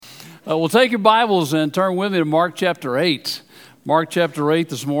Well, take your Bibles and turn with me to Mark chapter 8. Mark chapter 8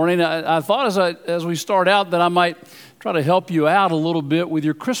 this morning. I thought as we start out that I might try to help you out a little bit with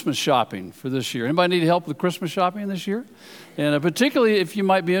your Christmas shopping for this year. Anybody need help with Christmas shopping this year? And particularly if you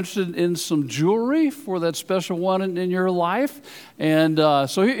might be interested in some jewelry for that special one in your life. And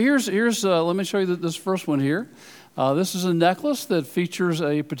so here's let me show you this first one here. This is a necklace that features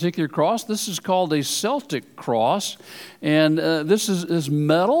a particular cross. This is called a Celtic cross, and this is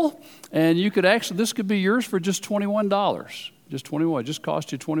metal, and you could actually, this could be yours for just $21. Just $21. Just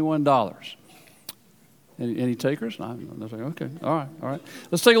cost you $21. Any takers? Okay. All right.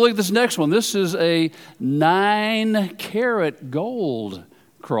 Let's take a look at this next one. This is a 9-karat gold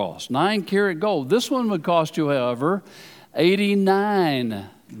cross. 9-karat gold. This one would cost you, however, $89.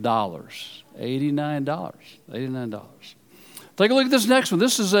 $89. Take a look at this next one.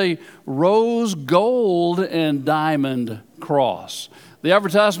 This is a rose gold and diamond cross. The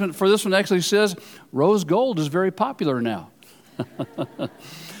advertisement for this one actually says rose gold is very popular now.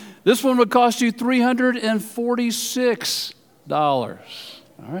 This one would cost you $346. All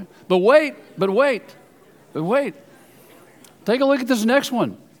right. But wait. Take a look at this next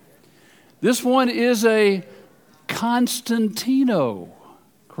one. This one is a Constantino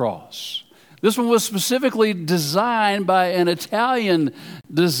cross. This one was specifically designed by an Italian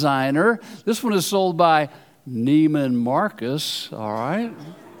designer. This one is sold by Neiman Marcus, all right?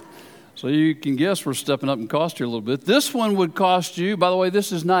 So you can guess we're stepping up in cost here a little bit. This one would cost you, by the way,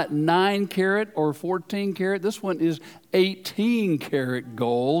 this is not 9-karat or 14-karat. This one is 18-karat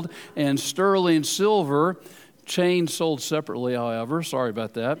gold and sterling silver. Chain sold separately, however. Sorry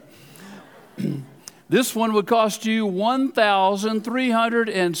about that. This one would cost you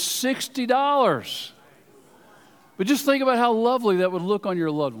 $1,360. But just think about how lovely that would look on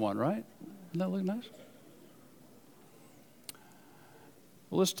your loved one, right? Doesn't that look nice?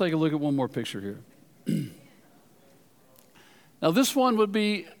 Well, let's take a look at one more picture here. Now, this one would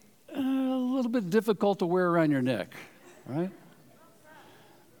be a little bit difficult to wear around your neck, right?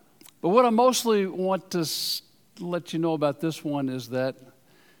 But what I mostly want to let you know about this one is that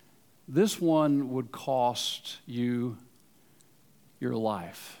this one would cost you your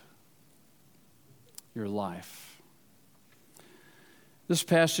life. Your life. This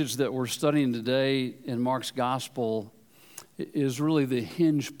passage that we're studying today in Mark's gospel is really the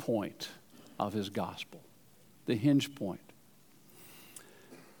hinge point of his gospel. The hinge point.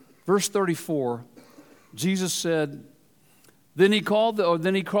 Verse 34, Jesus said, Then he called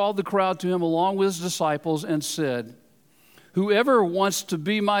the crowd to him along with his disciples and said, Whoever wants to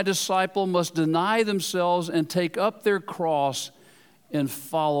be my disciple must deny themselves and take up their cross and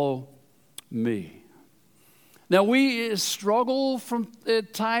follow me. Now, we struggle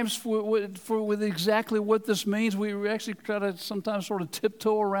at times with exactly what this means. We actually try to sometimes sort of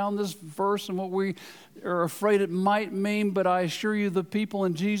tiptoe around this verse and what we are afraid it might mean, but I assure you the people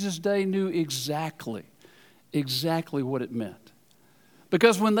in Jesus' day knew exactly what it meant.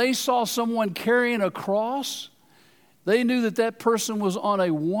 Because when they saw someone carrying a cross, they knew that person was on a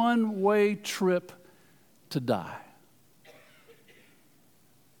one-way trip to die.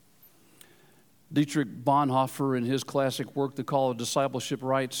 Dietrich Bonhoeffer, in his classic work, The Call of Discipleship,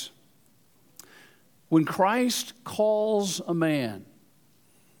 writes, When Christ calls a man,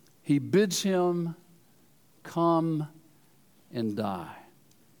 he bids him come and die.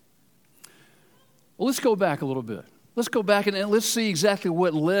 Well, let's go back a little bit. Let's go back and let's see exactly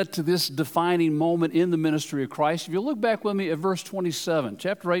what led to this defining moment in the ministry of Christ. If you look back with me at verse 27,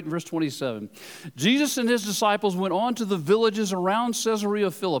 chapter 8, verse 27. Jesus and his disciples went on to the villages around Caesarea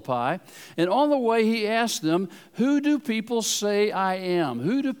Philippi, and on the way he asked them, Who do people say I am?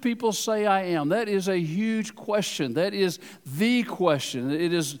 Who do people say I am? That is a huge question. That is the question.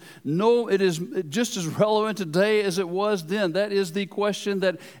 It is just as relevant today as it was then. That is the question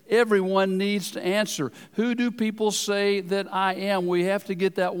that everyone needs to answer. Who do people say that I am? We have to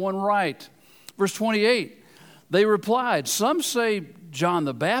get that one right. Verse 28, they replied, Some say John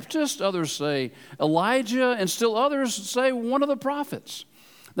the Baptist, others say Elijah, and still others say one of the prophets.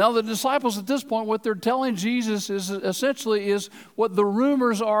 Now the disciples at this point, what they're telling Jesus is essentially what the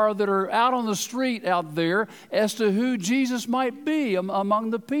rumors are that are out on the street out there as to who Jesus might be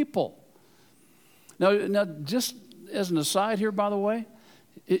among the people. Now just as an aside here, by the way,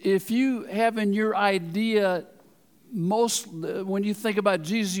 if you have in your idea when you think about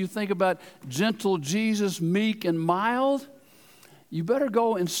Jesus, you think about gentle Jesus, meek and mild, you better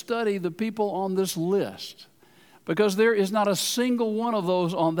go and study the people on this list. Because there is not a single one of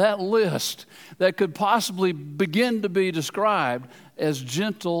those on that list that could possibly begin to be described as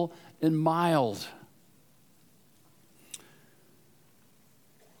gentle and mild.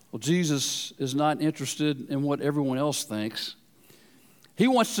 Well, Jesus is not interested in what everyone else thinks. He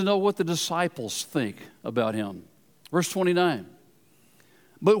wants to know what the disciples think about him. Verse 29.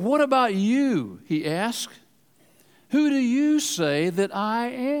 But what about you, he asked. Who do you say that I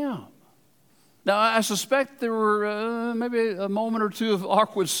am? Now, I suspect there were maybe a moment or two of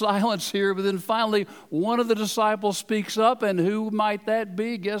awkward silence here, but then finally one of the disciples speaks up, and who might that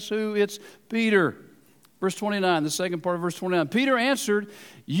be? Guess who? It's Peter. Verse 29, the second part of verse 29. Peter answered,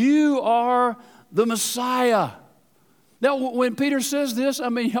 you are the Messiah. Now, when Peter says this, I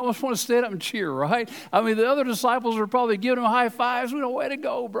mean, you almost want to stand up and cheer, right? I mean, the other disciples are probably giving him high fives. Way to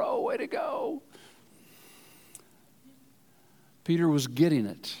go, bro, way to go. Peter was getting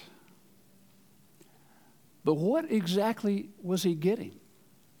it. But what exactly was he getting?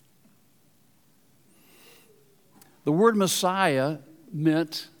 The word Messiah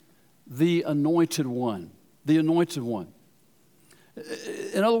meant the anointed one. The anointed one.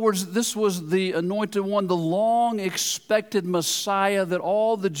 In other words, this was the anointed one, the long-expected Messiah that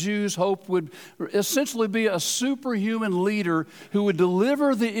all the Jews hoped would essentially be a superhuman leader who would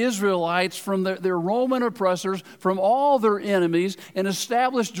deliver the Israelites from their Roman oppressors, from all their enemies, and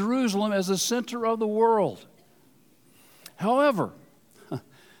establish Jerusalem as the center of the world. However,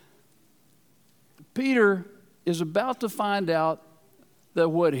 Peter is about to find out that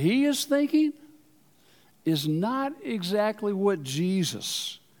what he is thinking is not exactly what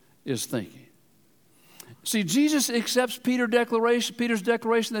Jesus is thinking. See, Jesus accepts Peter's declaration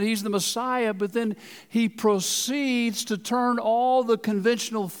that he's the Messiah, but then he proceeds to turn all the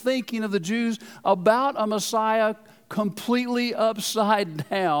conventional thinking of the Jews about a Messiah completely upside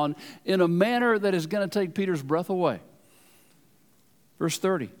down in a manner that is going to take Peter's breath away. Verse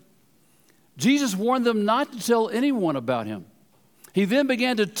 30. Jesus warned them not to tell anyone about him. He then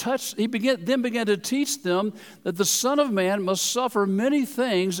began to teach them that the Son of Man must suffer many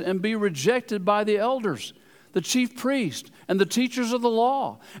things and be rejected by the elders, the chief priests, and the teachers of the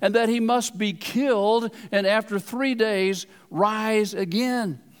law, and that he must be killed and after 3 days rise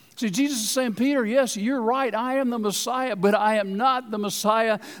again. See, Jesus is saying, Peter, yes, you're right. I am the Messiah, but I am not the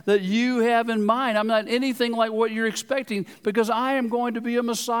Messiah that you have in mind. I'm not anything like what you're expecting, because I am going to be a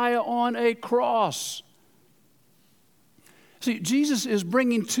Messiah on a cross. See, Jesus is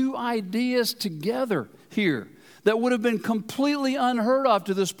bringing two ideas together here that would have been completely unheard of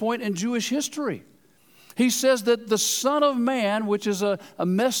to this point in Jewish history. He says that the Son of Man, which is a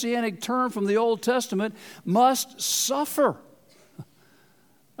messianic term from the Old Testament, must suffer.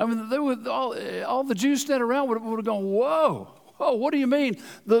 I mean, all the Jews standing around would have gone, whoa, what do you mean?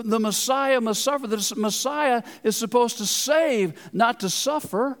 The Messiah must suffer. The Messiah is supposed to save, not to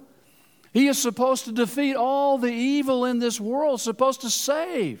suffer. He is supposed to defeat all the evil in this world, supposed to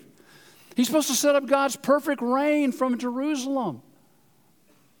save. He's supposed to set up God's perfect reign from Jerusalem.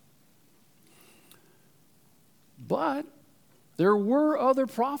 But there were other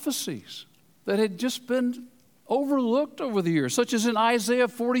prophecies that had just been overlooked over the years, such as in Isaiah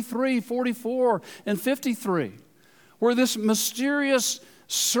 43, 44, and 53, where this mysterious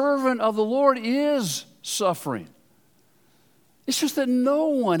servant of the Lord is suffering. It's just that no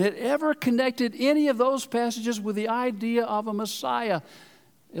one had ever connected any of those passages with the idea of a Messiah,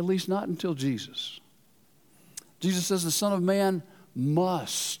 at least not until Jesus. Jesus says the Son of Man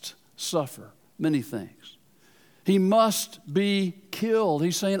must suffer many things. He must be killed.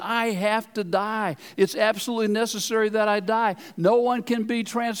 He's saying, I have to die. It's absolutely necessary that I die. No one can be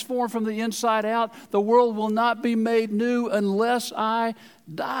transformed from the inside out. The world will not be made new unless I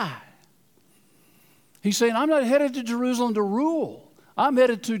die. He's saying, I'm not headed to Jerusalem to rule. I'm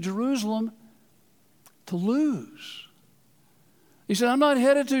headed to Jerusalem to lose. He said, I'm not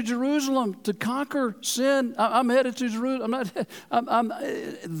headed to Jerusalem to conquer sin. I'm headed to Jerusalem.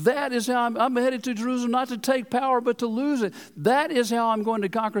 That is how I'm headed to Jerusalem, not to take power, but to lose it. That is how I'm going to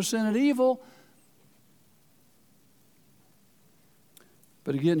conquer sin and evil.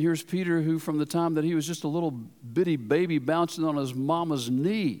 But again, here's Peter, who from the time that he was just a little bitty baby bouncing on his mama's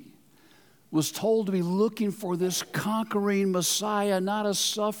knee, was told to be looking for this conquering Messiah, not a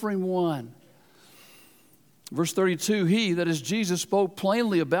suffering one. Verse 32, he, that is Jesus, spoke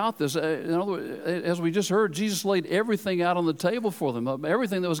plainly about this. In other words, as we just heard, Jesus laid everything out on the table for them,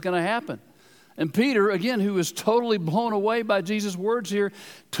 everything that was going to happen. And Peter, again, who was totally blown away by Jesus' words here,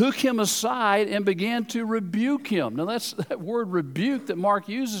 took him aside and began to rebuke him. Now, that word rebuke that Mark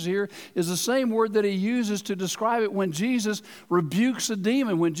uses here is the same word that he uses to describe it when Jesus rebukes a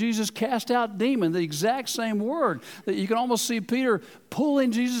demon, when Jesus cast out demon, the exact same word. That you can almost see Peter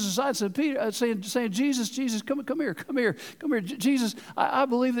pulling Jesus aside, saying, Jesus, come here. Jesus, I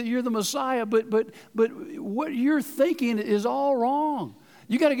believe that you're the Messiah, but what you're thinking is all wrong.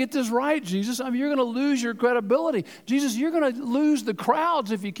 You got to get this right, Jesus. I mean, you're going to lose your credibility. Jesus, you're going to lose the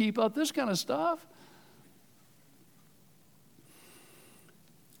crowds if you keep up this kind of stuff.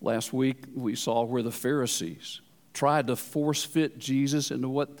 Last week, we saw where the Pharisees tried to force fit Jesus into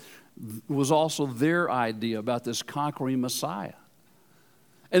what was also their idea about this conquering Messiah.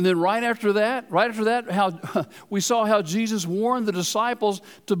 And then right after that, how we saw how Jesus warned the disciples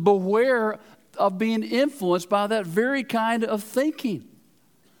to beware of being influenced by that very kind of thinking.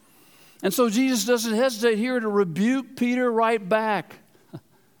 And so Jesus doesn't hesitate here to rebuke Peter right back.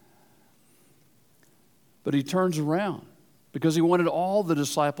 But he turns around because he wanted all the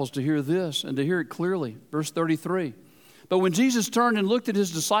disciples to hear this and to hear it clearly. Verse 33. But when Jesus turned and looked at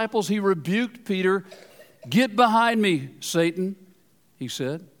his disciples, he rebuked Peter. "Get behind me, Satan," he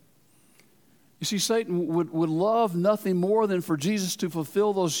said. You see, Satan would love nothing more than for Jesus to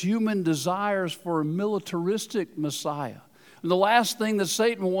fulfill those human desires for a militaristic Messiah. And the last thing that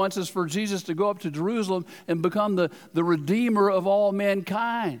Satan wants is for Jesus to go up to Jerusalem and become the redeemer of all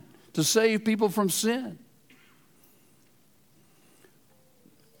mankind, to save people from sin.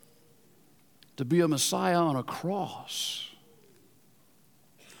 To be a Messiah on a cross.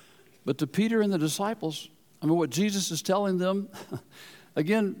 But to Peter and the disciples, I mean, what Jesus is telling them,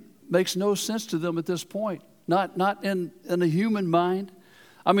 again, makes no sense to them at this point. Not in a human mind.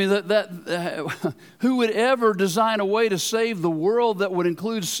 I mean, who would ever design a way to save the world that would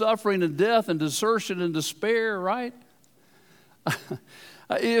include suffering and death and desertion and despair, right?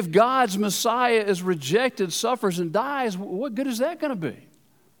 If God's Messiah is rejected, suffers, and dies, what good is that going to be?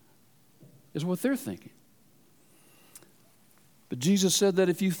 Is what they're thinking. But Jesus said that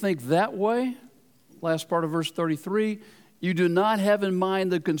if you think that way, last part of verse 33, you do not have in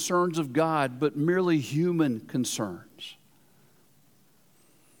mind the concerns of God, but merely human concerns.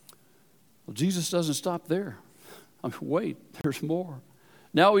 Well, Jesus doesn't stop there. I mean, wait, there's more.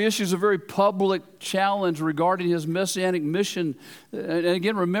 Now he issues a very public challenge regarding his messianic mission. And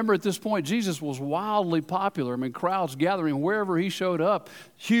again, remember at this point, Jesus was wildly popular. I mean, crowds gathering wherever he showed up,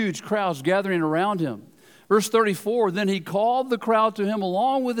 huge crowds gathering around him. Verse 34, then he called the crowd to him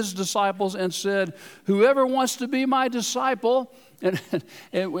along with his disciples and said, "Whoever wants to be my disciple," and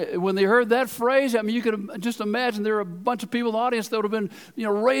when they heard that phrase, I mean, you could just imagine there were a bunch of people in the audience that would have been,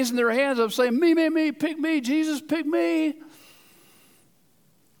 raising their hands up saying, me, pick me, Jesus, pick me.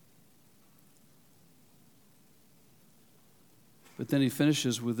 But then he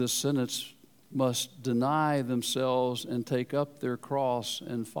finishes with this sentence, must deny themselves and take up their cross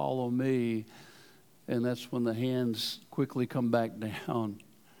and follow me. And that's when the hands quickly come back down.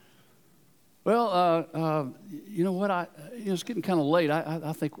 Well, you know what? It's getting kind of late.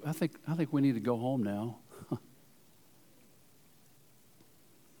 I think we need to go home now.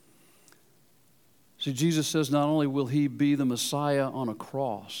 See, Jesus says not only will he be the Messiah on a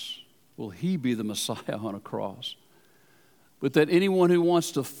cross, but that anyone who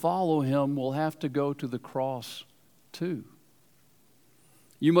wants to follow him will have to go to the cross too.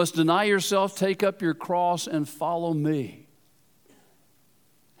 You must deny yourself, take up your cross, and follow me.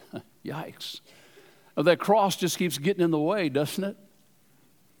 Yikes. Oh, that cross just keeps getting in the way, doesn't it?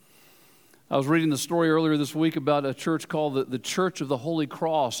 I was reading the story earlier this week about a church called the Church of the Holy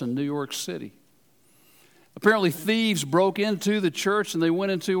Cross in New York City. Apparently thieves broke into the church and they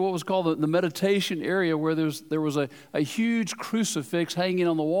went into what was called the meditation area where there was a huge crucifix hanging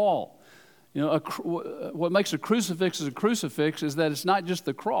on the wall. What makes a crucifix is that it's not just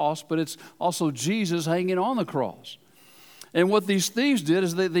the cross, but it's also Jesus hanging on the cross. And what these thieves did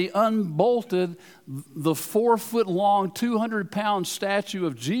is they unbolted the 4-foot-long, 200-pound statue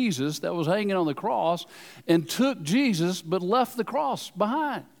of Jesus that was hanging on the cross and took Jesus but left the cross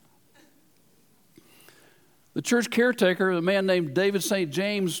behind. The church caretaker, a man named David St.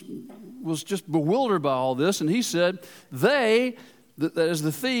 James, was just bewildered by all this, and he said as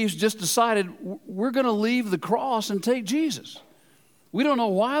the thieves just decided, we're going to leave the cross and take Jesus. We don't know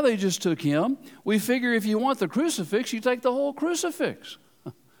why they just took him. We figure if you want the crucifix, you take the whole crucifix.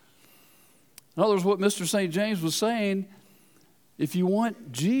 In other words, what Mr. St. James was saying, if you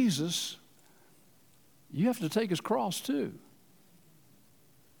want Jesus, you have to take his cross too.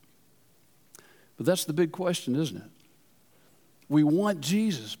 But that's the big question, isn't it? We want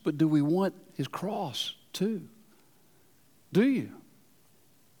Jesus, but do we want his cross too? Do you?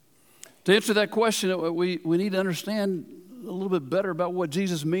 To answer that question, we need to understand a little bit better about what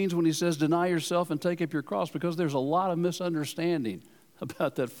Jesus means when he says, deny yourself and take up your cross, because there's a lot of misunderstanding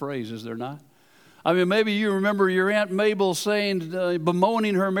about that phrase, is there not? I mean, maybe you remember your Aunt Mabel saying,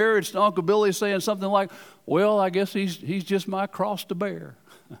 bemoaning her marriage to Uncle Billy, saying something like, well, I guess he's just my cross to bear.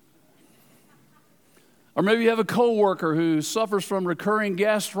 Or maybe you have a coworker who suffers from recurring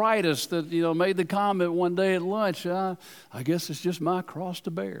gastritis that, made the comment one day at lunch, I guess it's just my cross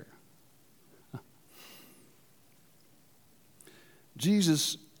to bear.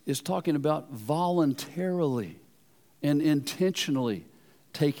 Jesus is talking about voluntarily and intentionally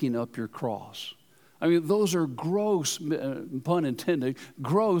taking up your cross. I mean, those are gross, pun intended,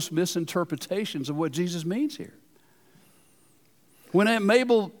 gross misinterpretations of what Jesus means here. When Aunt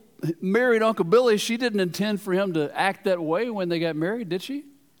Mabel married Uncle Billy, she didn't intend for him to act that way when they got married, did she?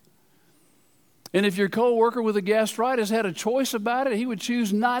 And if your coworker with a gastritis had a choice about it, he would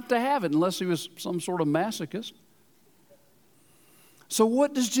choose not to have it unless he was some sort of masochist. So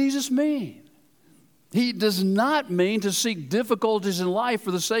what does Jesus mean? He does not mean to seek difficulties in life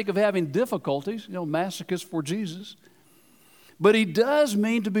for the sake of having difficulties, masochist for Jesus. But he does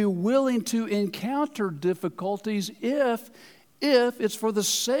mean to be willing to encounter difficulties if it's for the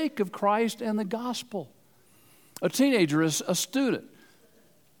sake of Christ and the gospel. A teenager, a student,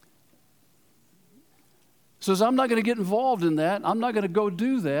 says, I'm not going to get involved in that. I'm not going to go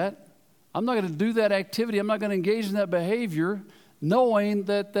do that. I'm not going to do that activity. I'm not going to engage in that behavior, knowing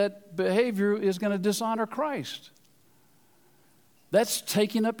that that behavior is going to dishonor Christ. That's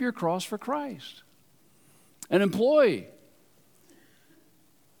taking up your cross for Christ. An employee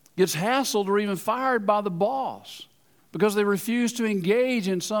gets hassled or even fired by the boss because they refuse to engage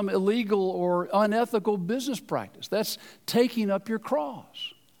in some illegal or unethical business practice. That's taking up your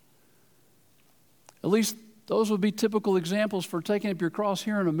cross. At least those would be typical examples for taking up your cross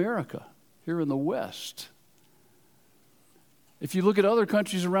here in America, here in the West. If you look at other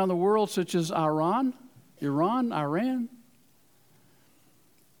countries around the world, such as Iran,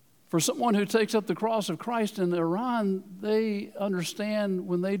 for someone who takes up the cross of Christ in Iran, they understand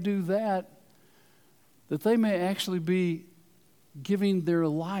when they do that they may actually be giving their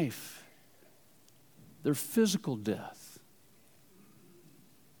life, their physical death.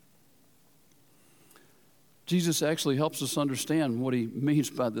 Jesus actually helps us understand what he means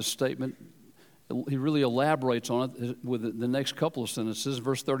by this statement. He really elaborates on it with the next couple of sentences.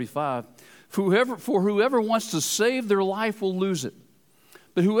 Verse 35, For whoever wants to save their life will lose it.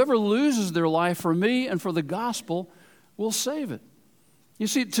 But whoever loses their life for me and for the gospel will save it. You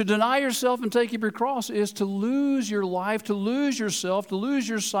see, to deny yourself and take up your cross is to lose your life, to lose yourself, to lose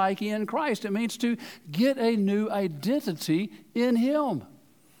your psyche in Christ. It means to get a new identity in Him.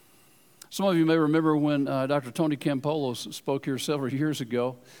 Some of you may remember when Dr. Tony Campolo spoke here several years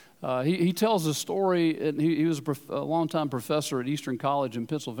ago. He tells a story, and he was a longtime professor at Eastern College in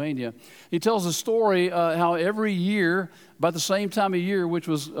Pennsylvania. He tells a story how every year, about the same time of year, which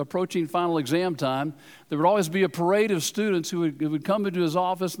was approaching final exam time, there would always be a parade of students who would come into his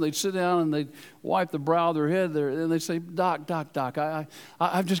office, and they'd sit down and they'd wipe the brow of their head there, and they'd say, Doc,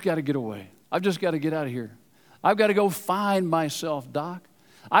 I've just got to get away. I've just got to get out of here. I've got to go find myself, Doc.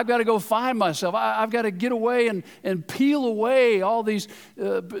 I've got to go find myself. I've got to get away and peel away all these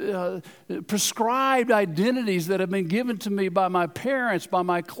prescribed identities that have been given to me by my parents, by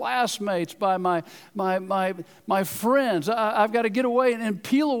my classmates, by my friends. I've got to get away and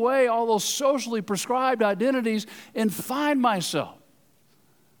peel away all those socially prescribed identities and find myself.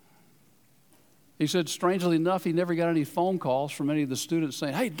 He said, strangely enough, he never got any phone calls from any of the students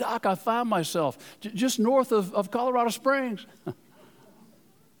saying, hey, Doc, I found myself just north of Colorado Springs.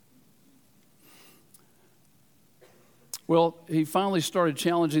 Well, he finally started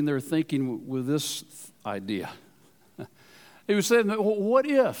challenging their thinking with this idea. He was saying, what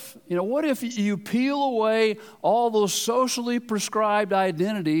if you peel away all those socially prescribed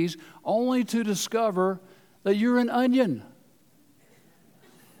identities only to discover that you're an onion?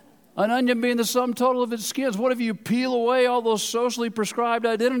 An onion being the sum total of its skins. What if you peel away all those socially prescribed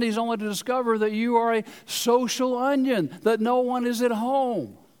identities only to discover that you are a social onion, that no one is at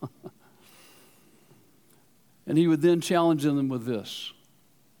home? And he would then challenge them with this.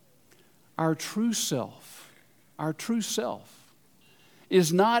 Our true self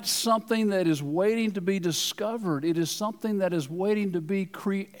is not something that is waiting to be discovered. It is something that is waiting to be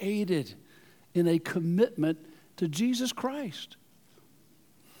created in a commitment to Jesus Christ.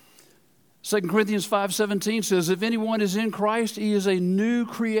 2 Corinthians 5:17 says, if anyone is in Christ, he is a new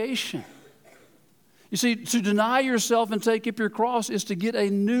creation. You see, to deny yourself and take up your cross is to get a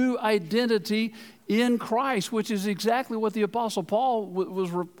new identity in Christ, which is exactly what the Apostle Paul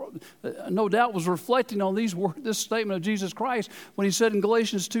was reflecting on this statement of Jesus Christ when he said in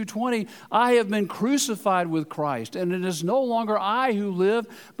Galatians 2:20, I have been crucified with Christ, and it is no longer I who live,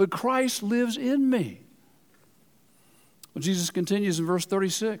 but Christ lives in me. Well, Jesus continues in verse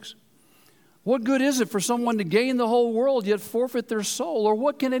 36. What good is it for someone to gain the whole world yet forfeit their soul? Or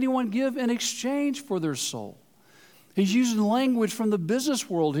what can anyone give in exchange for their soul? He's using language from the business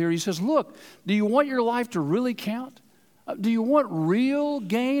world here. He says, look, do you want your life to really count? Do you want real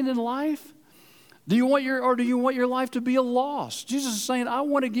gain in life? Do you want your life to be a loss? Jesus is saying, I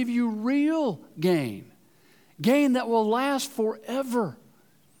want to give you real gain. Gain that will last forever.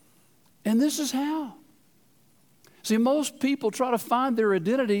 And this is how. See, most people try to find their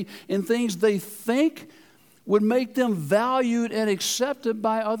identity in things they think would make them valued and accepted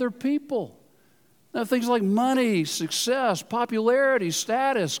by other people. Now, things like money, success, popularity,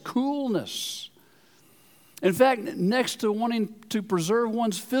 status, coolness. In fact, next to wanting to preserve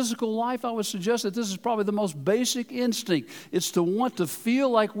one's physical life, I would suggest that this is probably the most basic instinct. It's to want to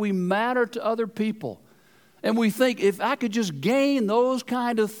feel like we matter to other people. And we think, if I could just gain those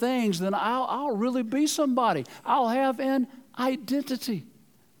kind of things, then I'll really be somebody. I'll have an identity.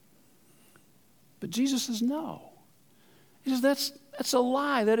 But Jesus says, no. He says, that's a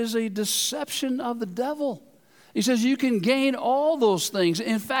lie. That is a deception of the devil. He says you can gain all those things.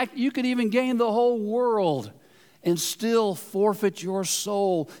 In fact, you could even gain the whole world and still forfeit your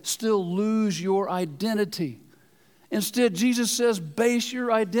soul, still lose your identity. Instead, Jesus says, base your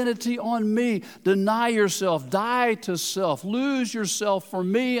identity on me. Deny yourself, die to self, lose yourself for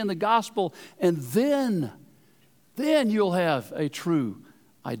me and the gospel, and then you'll have a true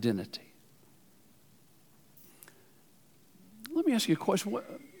identity. Let me ask you a question.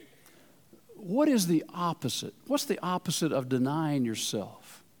 What is the opposite? What's the opposite of denying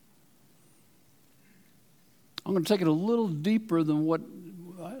yourself? I'm going to take it a little deeper than what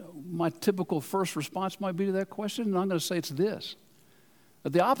my typical first response might be to that question, and I'm going to say it's this. That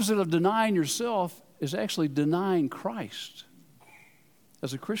the opposite of denying yourself is actually denying Christ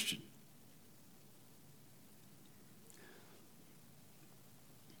as a Christian.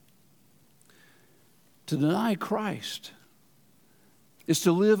 To deny Christ is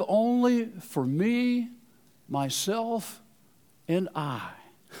to live only for me, myself, and I.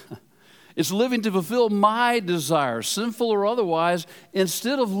 It's living to fulfill my desires, sinful or otherwise,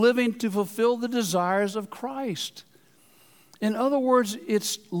 instead of living to fulfill the desires of Christ. In other words,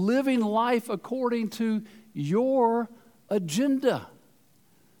 it's living life according to your agenda.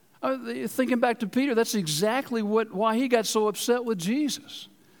 Thinking back to Peter, that's exactly why he got so upset with Jesus.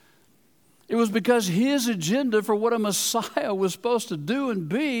 It was because his agenda for what a Messiah was supposed to do and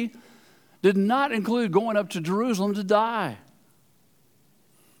be did not include going up to Jerusalem to die.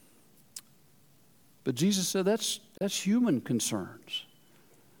 But Jesus said, that's human concerns.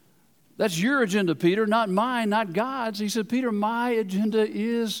 That's your agenda, Peter, not mine, not God's. He said, Peter, my agenda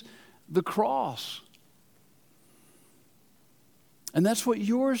is the cross. And that's what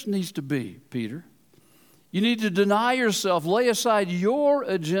yours needs to be, Peter. You need to deny yourself, lay aside your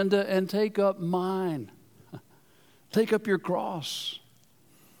agenda, and take up mine. Take up your cross.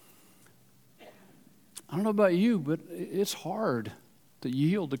 I don't know about you, but it's hard to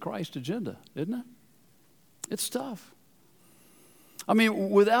yield to Christ's agenda, isn't it? It's tough. I mean,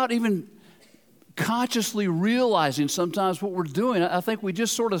 without even consciously realizing sometimes what we're doing, I think we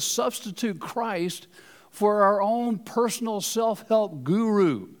just sort of substitute Christ for our own personal self-help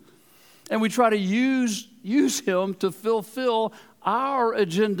guru. And we try to use him to fulfill our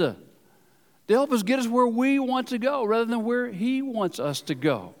agenda, to help us get us where we want to go rather than where he wants us to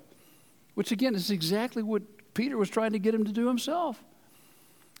go. Which again is exactly what Peter was trying to get him to do himself.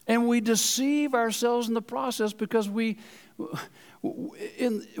 And we deceive ourselves in the process because we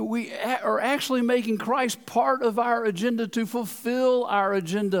are actually making Christ part of our agenda to fulfill our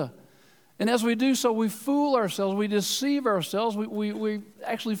agenda. And as we do so, we fool ourselves, we deceive ourselves, we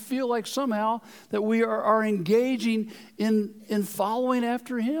actually feel like somehow that we are engaging in following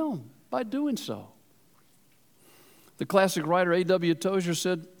after him by doing so. The classic writer A.W. Tozer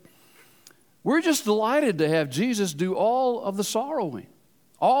said, we're just delighted to have Jesus do all of the sorrowing,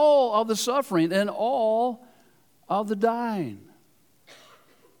 all of the suffering, and all of the dying.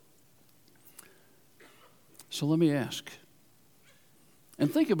 So let me ask,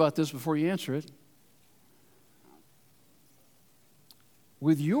 and think about this before you answer it.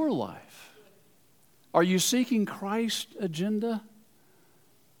 With your life, are you seeking Christ's agenda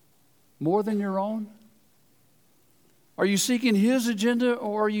more than your own? Are you seeking his agenda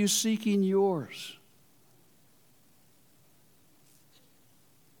or are you seeking yours?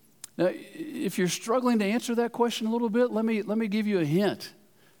 Now, if you're struggling to answer that question a little bit, let me give you a hint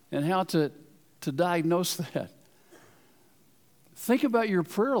in how to diagnose that. Think about your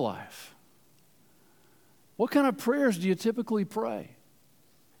prayer life. What kind of prayers do you typically pray?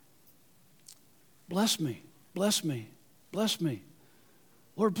 Bless me, bless me, bless me.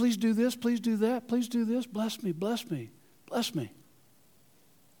 Lord, please do this, please do that, please do this. Bless me, bless me, bless me.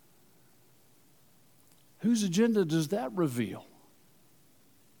 Whose agenda does that reveal?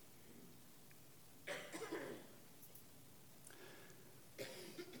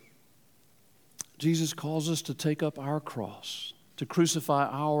 Jesus calls us to take up our cross, to crucify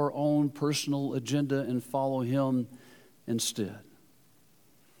our own personal agenda and follow him instead.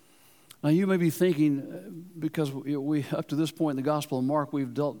 Now you may be thinking, because we up to this point in the Gospel of Mark,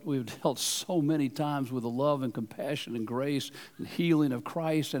 we've dealt so many times with the love and compassion and grace and healing of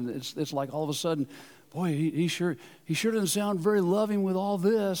Christ, and it's like all of a sudden, boy, he sure doesn't sound very loving with all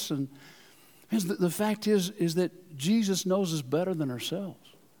this. And the fact is that Jesus knows us better than ourselves.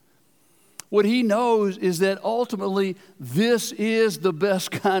 What he knows is that ultimately this is the best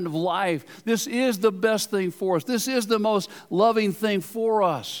kind of life. This is the best thing for us. This is the most loving thing for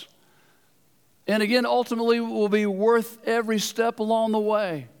us. And again, ultimately will be worth every step along the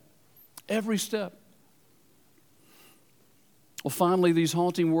way. Every step. Well, finally, these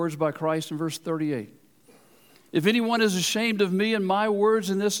haunting words by Christ in verse 38. If anyone is ashamed of me and my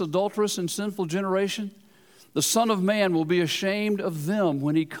words in this adulterous and sinful generation, the Son of Man will be ashamed of them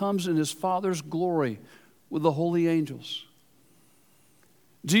when he comes in his Father's glory with the holy angels.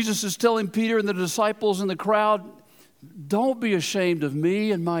 Jesus is telling Peter and the disciples in the crowd, don't be ashamed of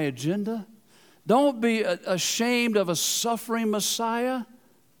me and my agenda. Don't be ashamed of a suffering Messiah.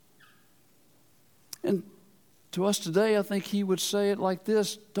 And to us today, I think he would say it like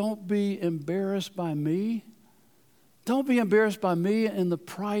this: don't be embarrassed by me. Don't be embarrassed by me and the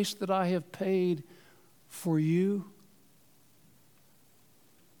price that I have paid for you.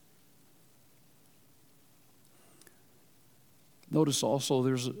 Notice also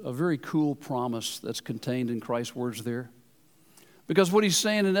there's a very cool promise that's contained in Christ's words there. Because what he's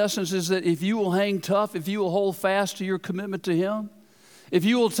saying in essence is that if you will hang tough, if you will hold fast to your commitment to him, if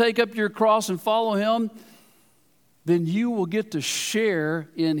you will take up your cross and follow him, then you will get to share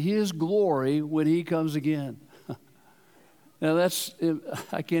in his glory when he comes again. Now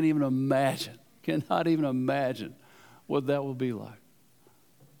I can't even imagine. Cannot even imagine what that will be like.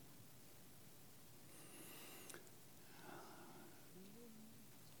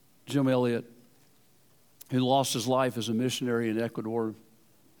 Jim Elliot, who lost his life as a missionary in Ecuador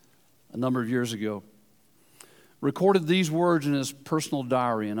a number of years ago, recorded these words in his personal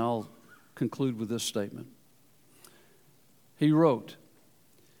diary, and I'll conclude with this statement. He wrote,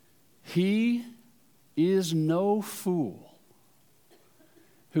 "He is no fool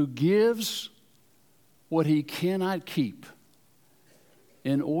who gives what he cannot keep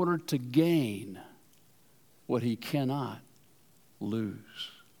in order to gain what he cannot lose."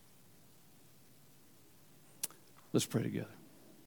 Let's pray together.